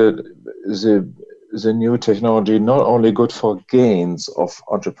consider the new technology not only good for gains of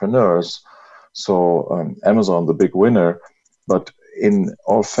entrepreneurs, so Amazon, the big winner, but in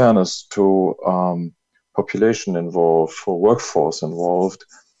all fairness to population involved, for workforce involved,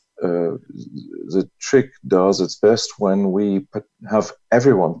 the trick does its best when we have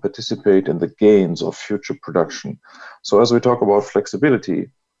everyone participate in the gains of future production. So as we talk about flexibility,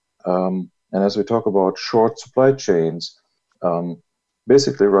 and as we talk about short supply chains,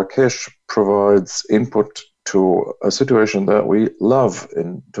 basically Rakesh provides input to a situation that we love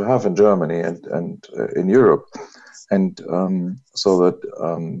to have in Germany and in Europe. And so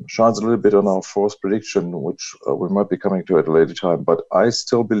that shines a little bit on our fourth prediction, which we might be coming to at a later time. But I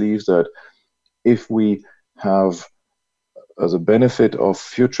still believe that if we have the benefit of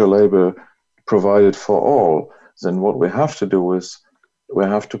future labor provided for all, then what we have to do is we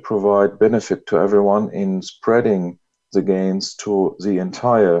have to provide benefit to everyone in spreading the gains to the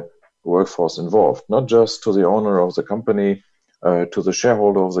entire workforce involved, not just to the owner of the company, to the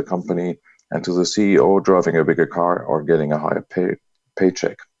shareholder of the company, and to the CEO driving a bigger car or getting a higher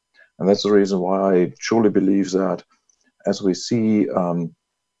paycheck. And that's the reason why I truly believe that as we see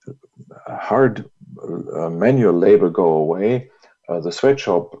hard manual labor go away, the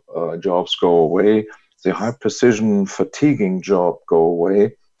sweatshop jobs go away, the high precision fatiguing job go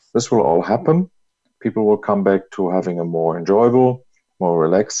away, this will all happen. People will come back to having a more enjoyable, more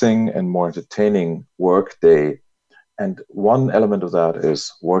relaxing, and more entertaining work day. And one element of that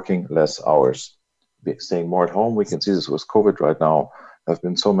is working less hours, staying more at home. We can see this with COVID right now. There have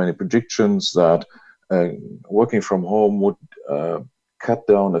been so many predictions that working from home would cut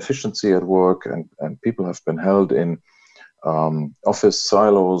down efficiency at work, and people have been held in office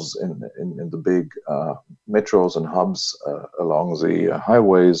silos in the big metros and hubs along the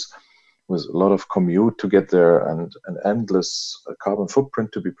highways, with a lot of commute to get there and an endless carbon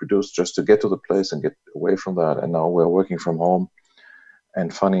footprint to be produced just to get to the place and get away from that. And now we're working from home.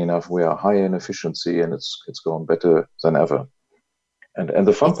 And funny enough, we are high in efficiency and it's going better than ever. And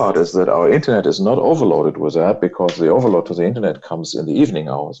the fun part is that our internet is not overloaded with that, because the overload to the internet comes in the evening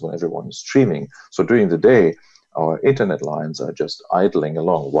hours when everyone is streaming. So during the day, our internet lines are just idling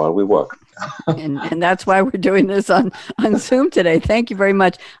along while we work. and that's why we're doing this on Zoom today. Thank you very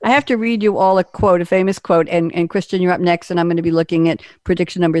much. I have to read you all a quote, a famous quote. And Christian, you're up next, and I'm going to be looking at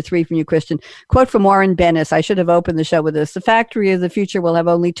prediction number 3 from you, Christian. Quote from Warren Bennis. I should have opened the show with this. The factory of the future will have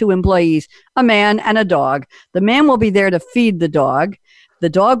only 2 employees, a man and a dog. The man will be there to feed the dog. The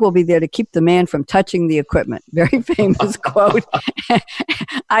dog will be there to keep the man from touching the equipment. Very famous quote.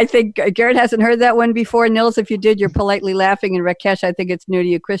 I think Gerd hasn't heard that one before. Nils, if you did, you're politely laughing. And Rakesh, I think it's new to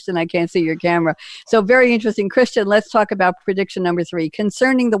you. Christian, I can't see your camera. So very interesting. Christian, let's talk about prediction number 3.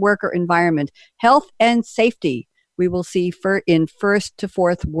 Concerning the worker environment, health and safety. We will see in first to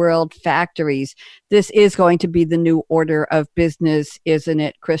fourth world factories. This is going to be the new order of business, isn't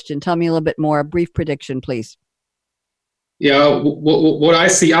it, Christian? Tell me a little bit more. A brief prediction, please. Yeah, what I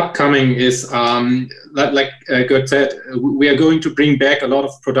see upcoming is, like Gerd said, we are going to bring back a lot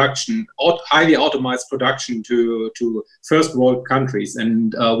of production, highly automated production to first world countries.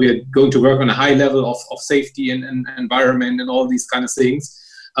 And we are going to work on a high level of safety and environment and all these kind of things.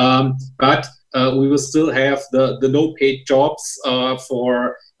 But we will still have the low-paid jobs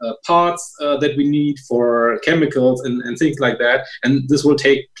for parts that we need, for chemicals and things like that. And this will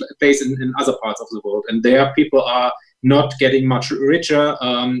take place in other parts of the world. And there people are not getting much richer.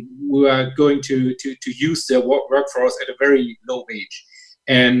 We are going to use their workforce at a very low wage.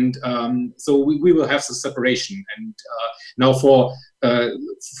 And so we will have the separation. And now for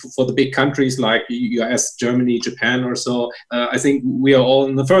the big countries like US, Germany, Japan or so, I think we are all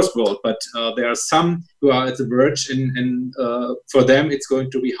in the first world, but there are some who are at the verge, and for them it's going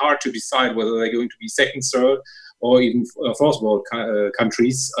to be hard to decide whether they're going to be second, third, or even fourth world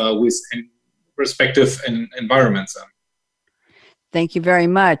countries with respective environments. Thank you very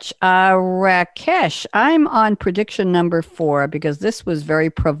much. Rakesh, I'm on prediction number 4 because this was very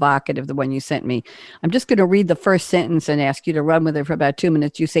provocative, the one you sent me. I'm just going to read the first sentence and ask you to run with it for about 2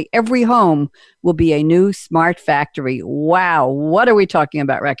 minutes. You say, every home will be a new smart factory. Wow. What are we talking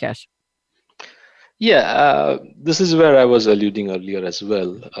about, Rakesh? Yeah, this is where I was alluding earlier as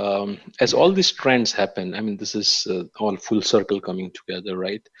well. As all these trends happen, I mean, this is all full circle coming together,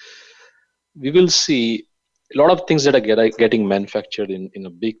 right? We will see a lot of things that are getting manufactured in a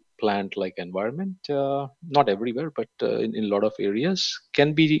big plant like environment, not everywhere, but in a lot of areas,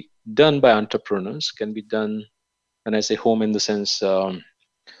 can be done by entrepreneurs, can be done, and I say home in the sense from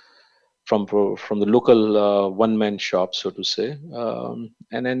the local one-man shop, so to say.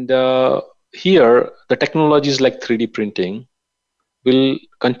 Here, the technologies like 3D printing will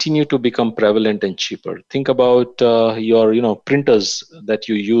continue to become prevalent and cheaper. Think about your printers that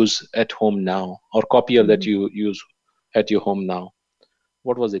you use at home now, or copier that you use at your home now.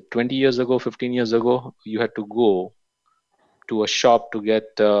 What was it, 20 years ago, 15 years ago? You had to go to a shop to get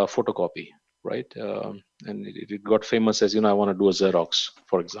a photocopy, right? And it got famous as, I want to do a Xerox,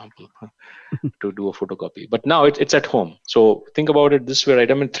 for example, to do a photocopy. But now it's at home. So think about it this way,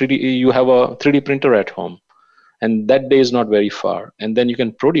 right? I mean, you have a 3D printer at home. And that day is not very far. And then you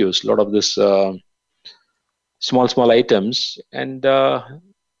can produce a lot of this small items. And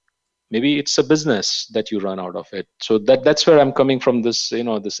maybe it's a business that you run out of it. So that's where I'm coming from, this,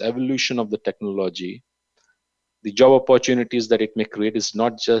 this evolution of the technology. The job opportunities that it may create is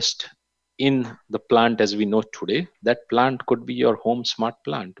not just in the plant as we know today. That plant could be your home smart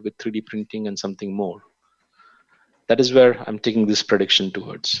plant with 3D printing and something more. That is where I'm taking this prediction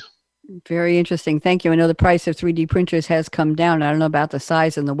towards. Very interesting. Thank you. I know the price of 3D printers has come down. I don't know about the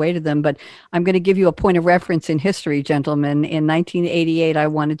size and the weight of them, but I'm going to give you a point of reference in history, gentlemen. In 1988, I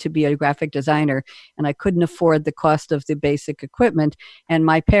wanted to be a graphic designer, and I couldn't afford the cost of the basic equipment. And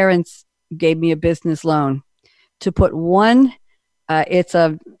my parents gave me a business loan to put one. It's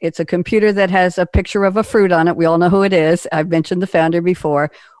a computer that has a picture of a fruit on it. We all know who it is. I've mentioned the founder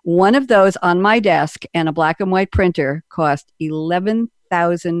before. One of those on my desk and a black and white printer cost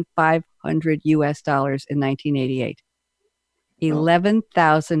 $11,500 US dollars in 1988.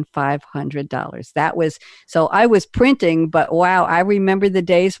 $11,500. That was, so I was printing, but wow, I remember the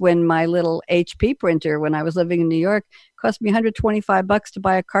days when my little HP printer, when I was living in New York, cost me $125 to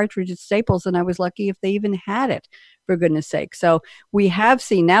buy a cartridge at Staples, and I was lucky if they even had it, for goodness sake. So we have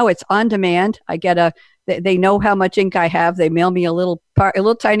seen, now it's on demand. I get a They know how much ink I have. They mail me a little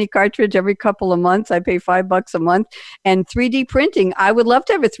tiny cartridge every couple of months. I pay $5 a month. And 3D printing. I would love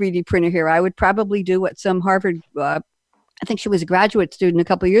to have a 3D printer here. I would probably do what some Harvard, I think she was a graduate student a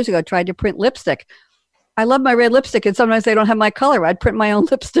couple of years ago, tried to print lipstick. I love my red lipstick, and sometimes they don't have my color. I'd print my own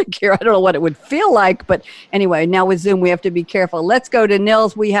lipstick here. I don't know what it would feel like, but anyway, now with Zoom, we have to be careful. Let's go to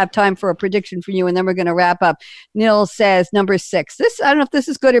Nils. We have time for a prediction for you, and then we're going to wrap up. Nils says, number 6. I don't know if this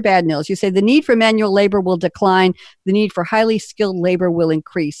is good or bad, Nils. You say the need for manual labor will decline. The need for highly skilled labor will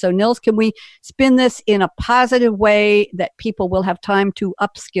increase. So, Nils, can we spin this in a positive way that people will have time to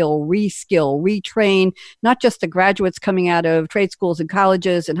upskill, reskill, retrain, not just the graduates coming out of trade schools and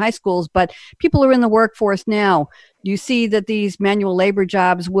colleges and high schools, but people who are in the workforce now? Do you see that these manual labor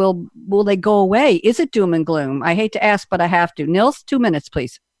jobs will they go away? Is it doom and gloom? I hate to ask, but I have to. Nils, 2 minutes,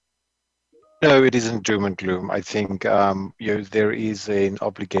 please. No, it isn't doom and gloom. I think there is an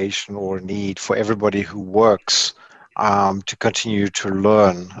obligation or need for everybody who works to continue to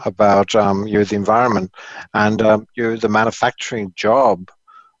learn about the environment, and the manufacturing job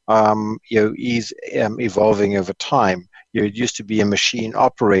is evolving over time. It used to be a machine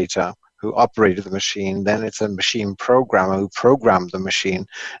operator who operated the machine, then it's a machine programmer who programmed the machine.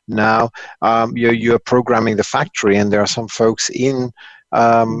 Now you're programming the factory, and there are some folks in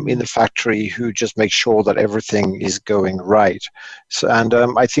the factory who just make sure that everything is going right. So, and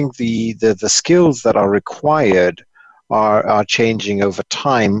I think the skills that are required are changing over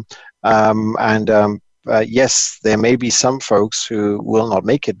time, yes, there may be some folks who will not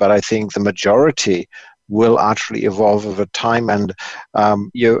make it, but I think the majority will actually evolve over time, and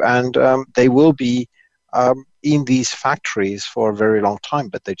they will be in these factories for a very long time,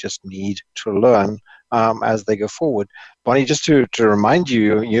 but they just need to learn as they go forward. Bonnie, just to remind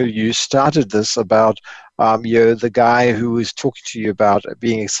you, you started this about the guy who was talking to you about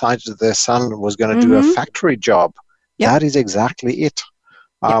being excited that their son was going to do a factory job. Yep. That is exactly it.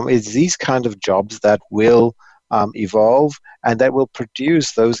 It's these kind of jobs that will evolve and that will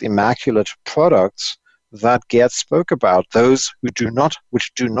produce those immaculate products that Gerd spoke about, those which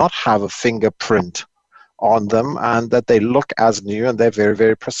do not have a fingerprint on them, and that they look as new and they're very,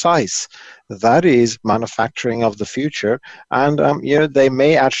 very precise. That is manufacturing of the future, and they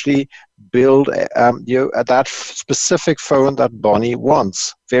may actually build that specific phone that Bonnie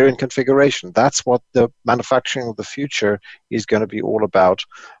wants, variant configuration. That's what the manufacturing of the future is going to be all about,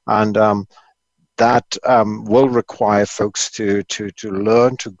 and that will require folks to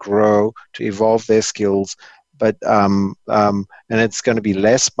learn, to grow, to evolve their skills. But and it's going to be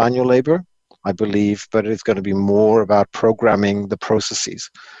less manual labor, I believe, but it's going to be more about programming the processes.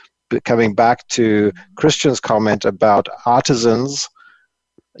 But coming back to Christian's comment about artisans,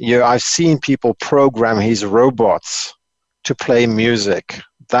 I've seen people program his robots to play music.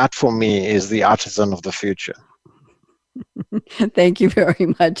 That for me is the artisan of the future. Thank you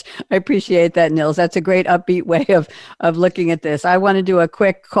very much. I appreciate that, Nils. That's a great upbeat way of looking at this. I want to do a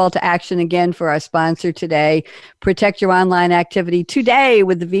quick call to action again for our sponsor today. Protect your online activity today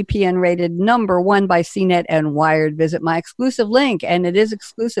with the VPN rated #1 by CNET and Wired. Visit my exclusive link, and it is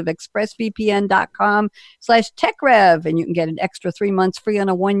exclusive, expressvpn.com/techrev, and you can get an extra 3 months free on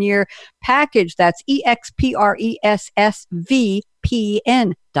a 1-year package. That's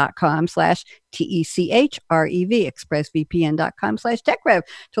expressvpn.com/TECHREV, expressvpn.com/techrev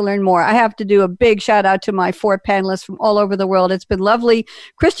to learn more. I have to do a big shout out to my 4 panelists from all over the world. It's been lovely.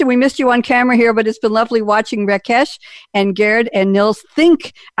 Christian, we missed you on camera here, but it's been lovely watching Rakesh and Gerd and Nils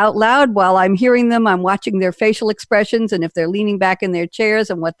think out loud while I'm hearing them. I'm watching their facial expressions and if they're leaning back in their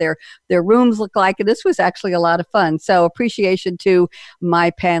chairs and what their rooms look like. And this was actually a lot of fun. So appreciation to my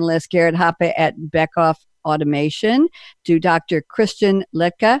panelists, Gerd Hoppe at Beckhoff Automation, to Dr. Christian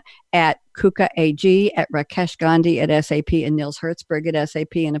Liedtke at KUKA AG, at Rakesh Gandhi at SAP, and Nils Herzberg at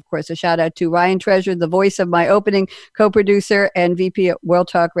SAP. And of course, a shout out to Ryan Treasure, the voice of my opening, co-producer and VP at World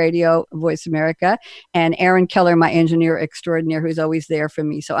Talk Radio, Voice America, and Aaron Keller, my engineer extraordinaire, who's always there for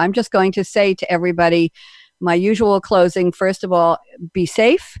me. So I'm just going to say to everybody, my usual closing, first of all, be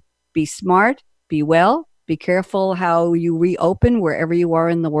safe, be smart, be well. Be careful how you reopen wherever you are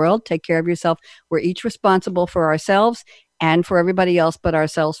in the world. Take care of yourself. We're each responsible for ourselves and for everybody else but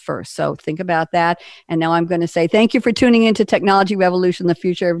ourselves first. So think about that. And now I'm going to say thank you for tuning into Technology Revolution, the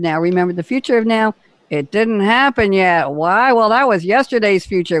future of now. Remember, the future of now, it didn't happen yet. Why? Well, that was yesterday's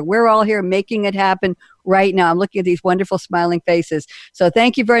future. We're all here making it happen right now. I'm looking at these wonderful smiling faces. So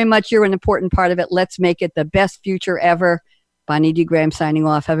thank you very much. You're an important part of it. Let's make it the best future ever. Bonnie D. Graham signing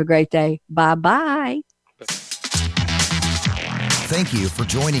off. Have a great day. Bye-bye. Thank you for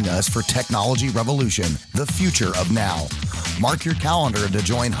joining us for Technology Revolution, the future of now. Mark your calendar to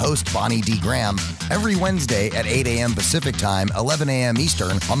join host Bonnie D. Graham every Wednesday at 8 a.m. Pacific Time, 11 a.m.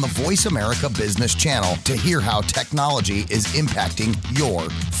 Eastern on the Voice America Business Channel to hear how technology is impacting your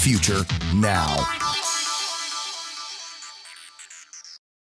future now.